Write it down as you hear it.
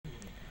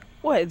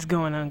What's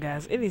going on,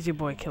 guys? It is your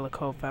boy Killer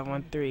Code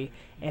 513,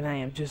 and I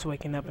am just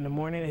waking up in the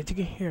morning. As you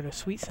can hear the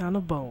sweet sound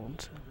of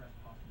bones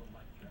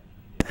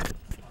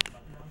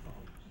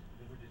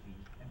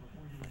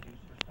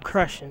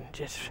crushing,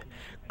 just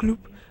gloop,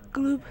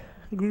 gloop,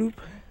 gloop,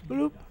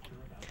 gloop.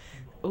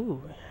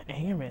 Ooh, I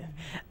hear me.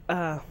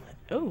 Oh,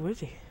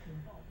 where's he?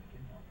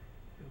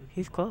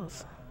 He's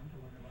close.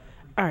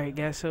 Alright,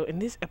 guys, so in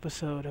this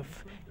episode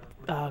of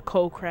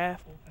Colecraft,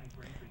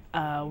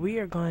 we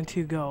are going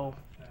to go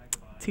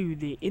to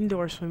the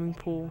indoor swimming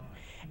pool,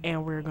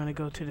 and we're going to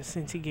go to the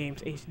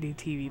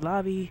CincyGamesHDTV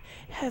lobby.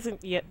 It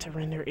hasn't yet to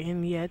render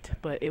in yet,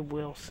 but it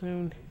will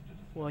soon.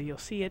 Well, you'll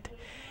see it.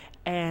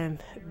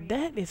 And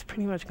that is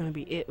pretty much going to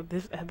be it with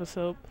this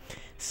episode.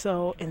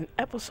 So in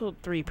episode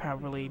 3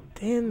 probably,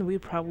 then we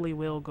probably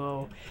will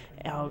go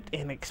out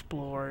and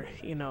explore,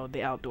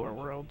 the outdoor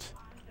worlds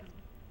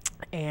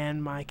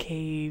and my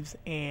caves,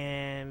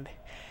 and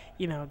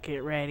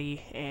get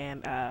ready.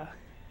 And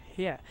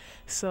yeah,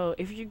 so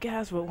if you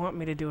guys would want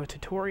me to do a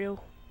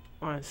tutorial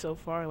on so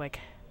far, like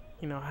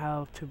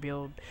how to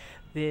build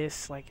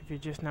this, like if you're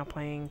just now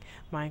playing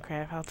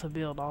Minecraft, how to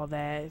build all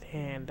that,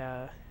 and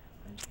how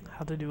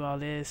to do all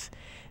this,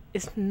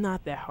 it's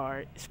not that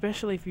hard,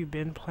 especially if you've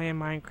been playing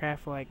Minecraft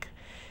for like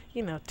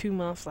 2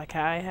 months, like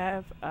how I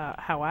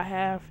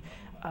have.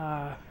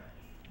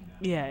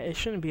 Yeah, it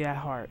shouldn't be that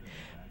hard.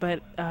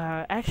 But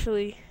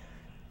actually,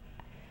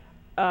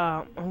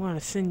 I'm going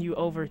to send you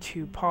over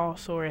to Paul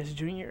Soares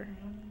Jr.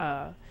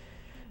 I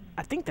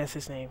think that's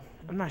his name.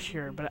 I'm not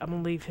sure, but I'm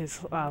going to leave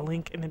his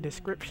link in the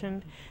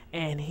description.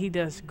 And he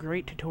does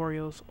great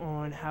tutorials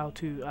on how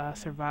to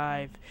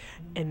survive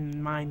in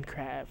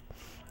Minecraft.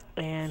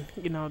 And,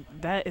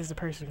 that is the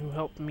person who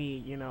helped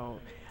me,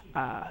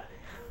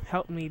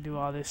 helped me do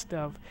all this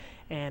stuff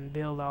and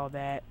build all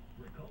that.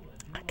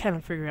 I kind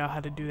of figured out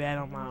how to do that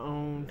on my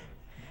own.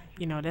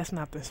 That's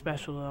nothing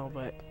special though,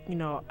 but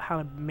how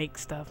to make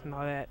stuff and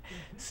all that.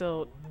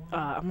 So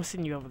I'm gonna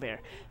send you over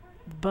there.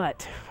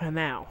 But for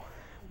now,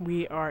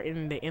 we are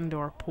in the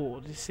indoor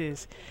pool. This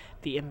is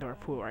the indoor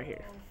pool right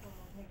here.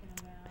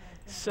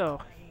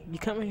 So you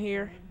come in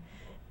here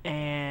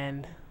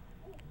and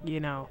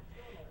you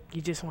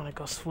just want to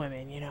go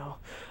swimming.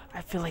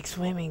 I feel like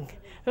swimming.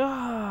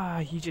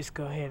 You just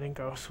go ahead and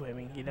go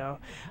swimming.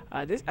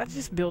 I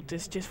just built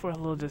this just for a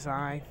little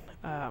design.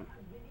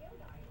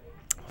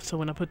 So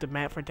when I put the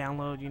map for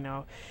download,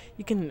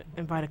 you can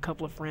invite a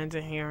couple of friends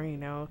in here,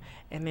 and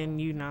then,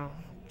 you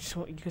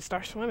can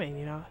start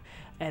swimming,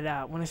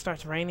 And when it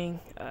starts raining,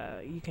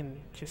 you can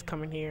just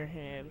come in here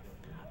and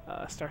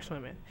start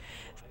swimming.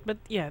 But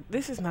yeah,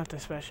 this is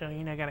nothing special.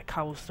 I got a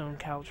cobblestone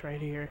couch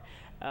right here.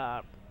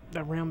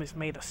 The rim is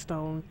made of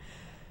stone.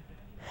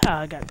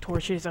 I got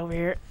torches over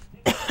here.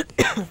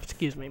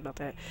 Excuse me about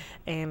that.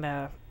 And,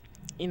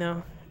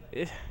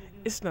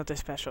 it's nothing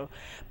special.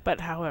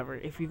 But however,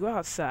 if you go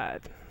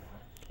outside,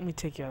 let me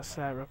take you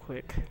outside real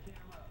quick.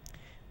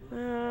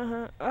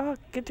 Oh,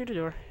 get through the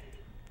door.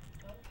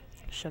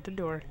 Shut the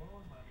door.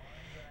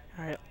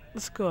 Alright,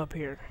 let's go up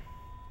here.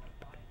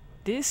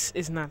 This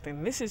is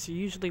nothing. This is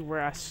usually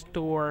where I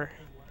store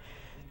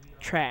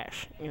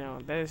trash.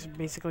 That is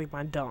basically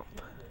my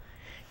dump.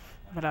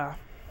 But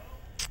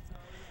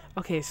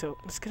okay, so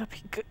let's get up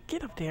here.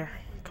 Get up there.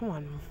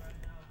 Come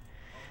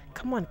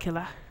on,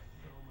 killer.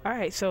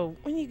 Alright, so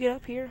when you get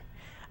up here,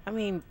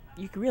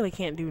 you really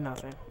can't do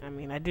nothing.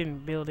 I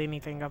didn't build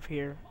anything up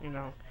here,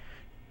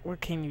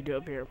 What can you do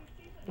up here?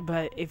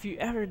 But if you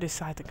ever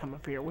decide to come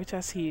up here, which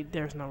I see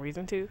there's no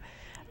reason to,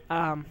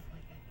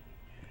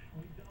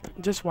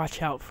 just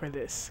watch out for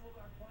this.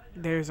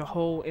 There's a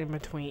hole in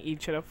between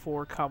each of the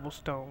 4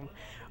 cobblestone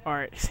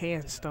or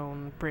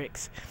sandstone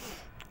bricks.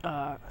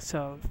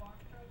 So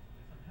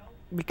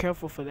be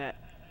careful for that.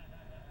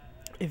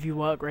 If you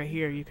walk right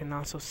here, you can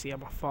also see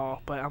I'm a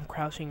fall, but I'm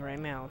crouching right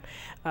now.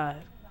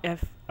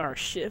 F or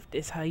shift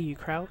is how you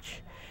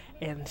crouch,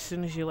 and as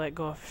soon as you let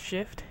go of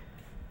shift,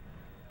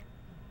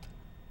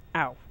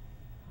 ow,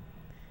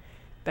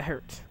 that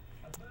hurts.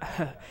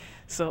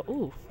 So,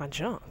 ooh, my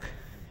junk.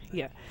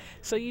 Yeah.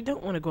 So you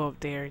don't want to go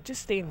up there.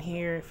 Just stay in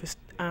here. If it's,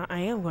 I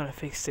am gonna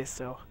fix this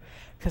though,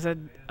 because I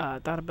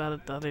thought about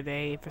it the other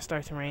day. If it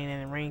starts to rain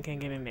and the rain can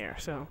get in there,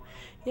 so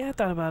yeah, I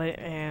thought about it,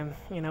 and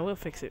we'll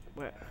fix it.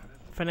 But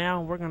for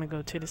now, we're gonna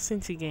go to the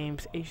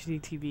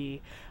CincyGamesHDTV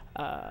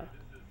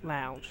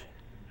lounge.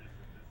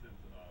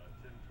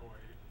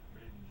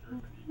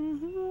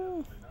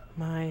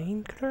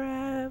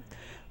 Minecraft,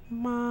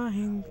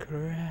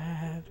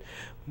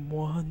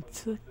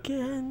 once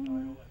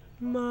again,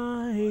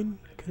 Minecraft.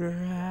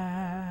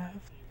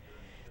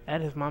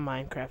 That is my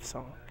Minecraft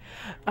song.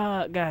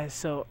 Guys,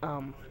 so,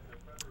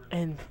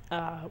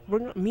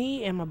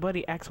 me and my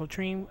buddy Axel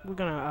Dream, we're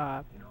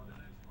gonna,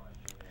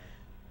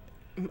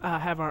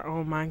 have our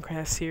own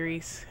Minecraft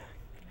series.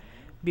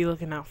 Be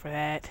looking out for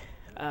that.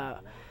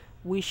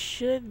 We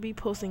should be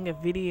posting a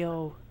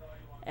video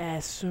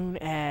as soon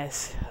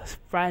as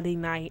Friday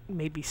night,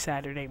 maybe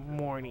Saturday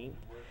morning.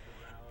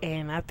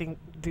 And I think,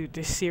 dude,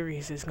 this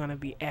series is gonna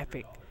be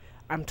epic.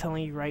 I'm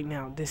telling you right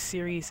now, this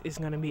series is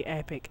gonna be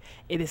epic.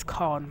 It is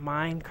called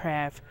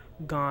Minecraft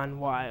Gone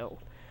Wild.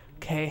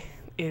 Okay,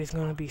 it is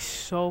gonna be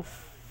so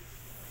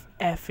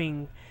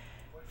effing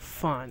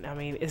fun. I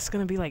mean, it's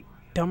gonna be like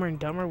Dumber and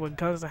Dumber with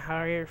Guns for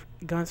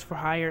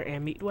Hire,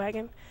 and Meat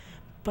Wagon.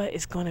 But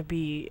it's gonna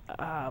be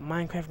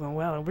Minecraft Gone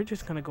Wild, and we're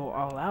just gonna go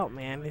all out,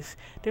 man.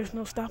 There's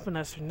no stopping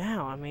us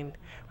now. I mean,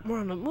 we're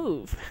on the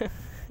move.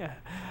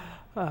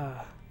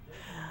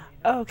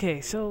 Okay,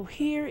 so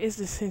here is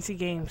the Cincy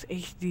Games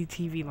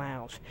HDTV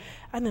Lounge.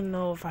 I didn't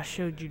know if I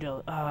showed you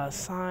the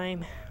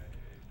sign.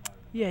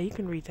 Yeah, you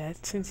can read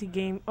that. The Cincy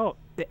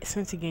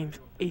Games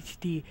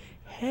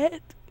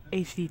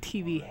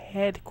HDTV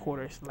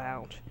Headquarters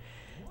Lounge.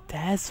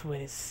 That's what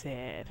it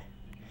said.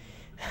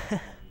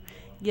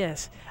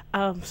 Yes.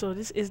 So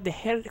this is the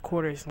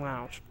Headquarters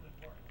Lounge,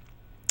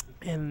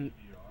 and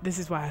this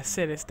is why I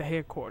said it's the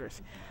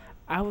headquarters.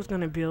 I was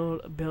gonna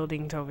build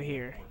buildings over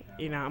here.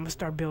 You know, I'm gonna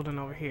start building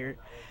over here,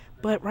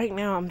 but right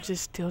now I'm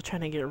just still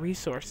trying to get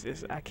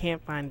resources. I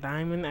can't find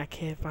diamond. I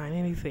can't find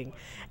anything,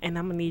 and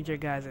I'm gonna need your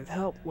guys'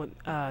 help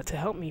to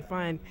help me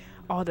find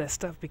all that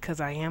stuff,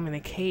 because I am in a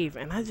cave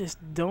and I just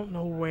don't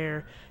know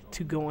where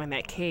to go in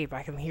that cave.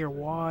 I can hear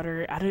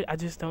water. I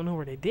just don't know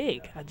where to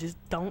dig. I just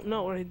don't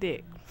know where to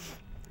dig.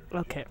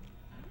 Okay,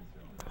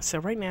 so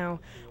right now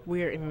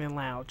we're in the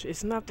lounge.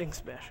 It's nothing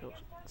special.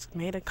 It's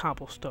made of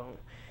cobblestone.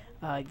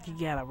 You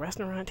got a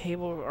restaurant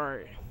table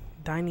or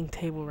dining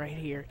table right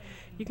here.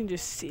 You can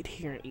just sit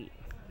here and eat.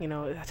 You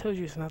know, I told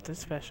you it's nothing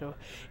special.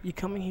 You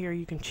come in here,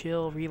 you can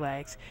chill,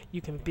 relax.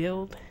 You can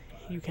build.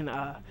 You can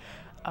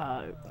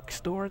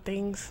store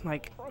things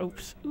like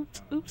oops.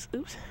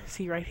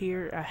 See right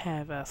here, I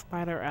have a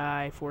spider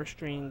eye,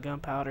 4-string,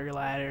 gunpowder,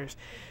 ladders,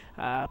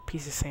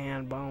 piece of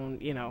sand, bone.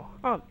 You know,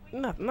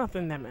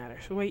 nothing that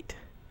matters. Wait,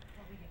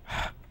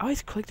 I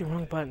always click the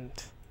wrong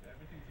buttons.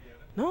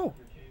 No.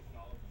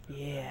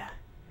 Yeah.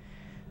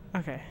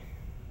 Okay.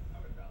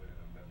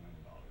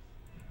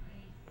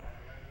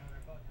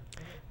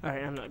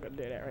 Alright, I'm not gonna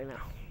do that right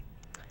now.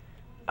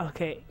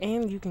 Okay,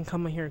 and you can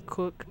come in here and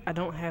cook. I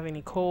don't have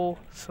any coal,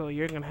 so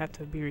you're gonna have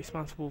to be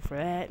responsible for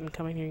that and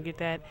come in here and get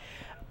that.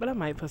 But I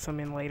might put some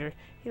in later.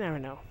 You never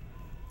know.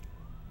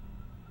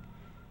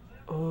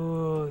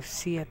 Oh,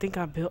 see, I think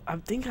I built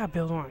on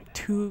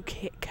 2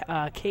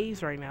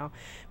 caves right now,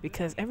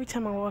 because every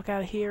time I walk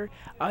out of here,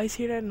 I always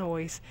hear that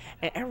noise,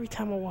 and every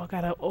time I walk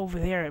out of over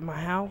there at my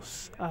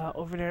house,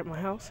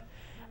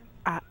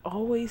 I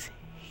always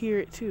hear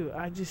it too.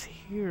 I just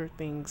hear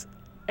things,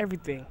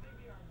 everything.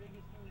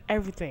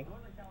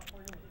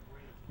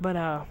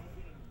 But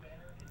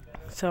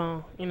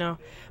so you know,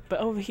 but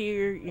over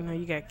here, you know,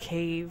 you got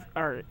caves.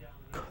 It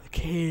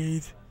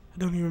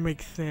don't even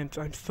make sense.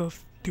 I'm so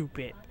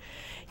stupid.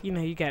 You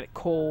know, you got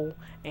coal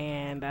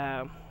and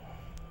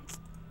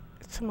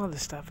some other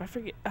stuff. I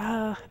forget.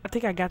 I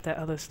think I got that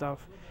other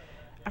stuff.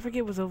 I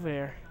forget what's over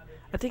there.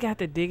 I think I had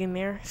to dig in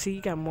there. See,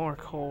 you got more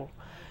coal.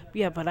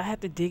 Yeah, but I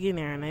had to dig in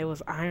there, and it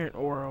was iron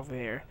ore over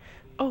there.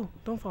 Oh,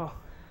 don't fall.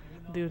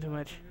 Do too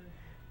much.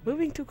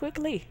 Moving too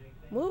quickly.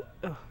 Move.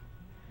 Oh.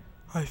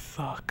 I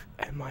suck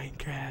at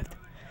Minecraft.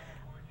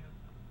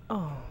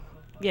 Oh,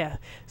 yeah.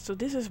 So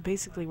this is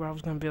basically where I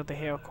was gonna build the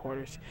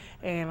headquarters,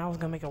 and I was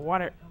gonna make a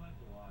water.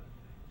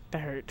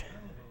 That hurt.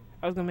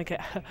 I was gonna make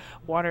a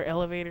water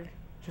elevator,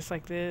 just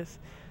like this.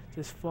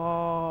 Just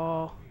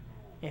fall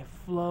and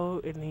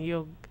float, and then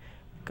you'll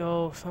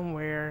go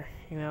somewhere.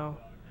 You know.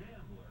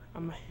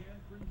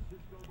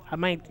 I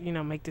might, you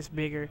know, make this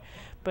bigger,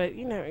 but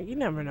you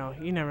never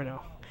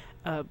know.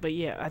 But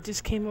yeah, I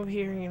just came over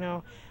here, you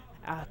know,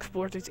 I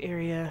explored this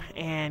area,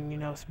 and you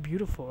know, it's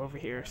beautiful over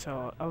here.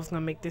 So I was gonna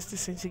make this the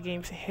Cincy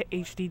Games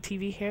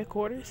HDTV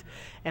headquarters,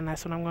 and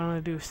that's what I'm gonna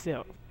do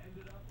still.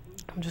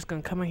 I'm just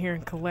gonna come in here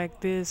and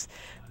collect this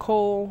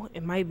coal.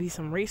 It might be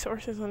some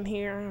resources in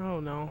here. I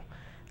don't know.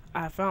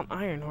 I found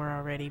iron ore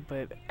already,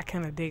 but I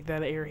kind of dig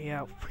that area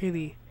out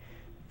pretty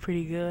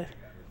good.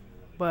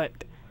 But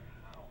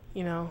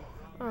you know,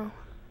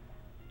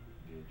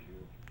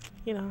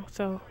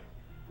 so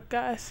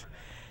guys,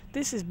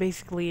 this is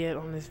basically it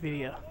on this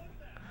video.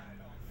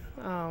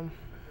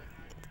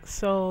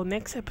 So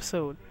next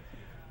episode,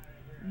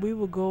 we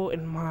will go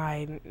in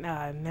my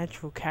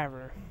natural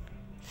cavern,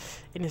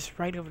 and it's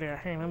right over there.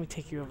 Hang on, let me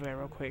take you over there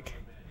real quick.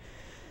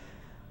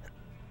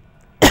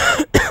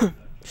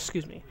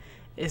 Excuse me.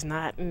 It's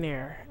not in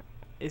there.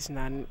 It's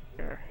not in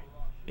there.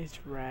 It's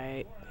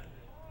right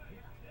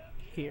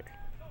here.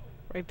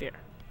 Right there.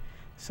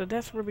 So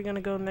that's where we're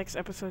gonna go next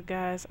episode,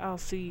 guys. I'll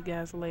see you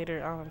guys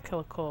later. I'm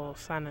Colecraft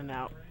signing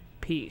out.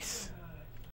 Peace.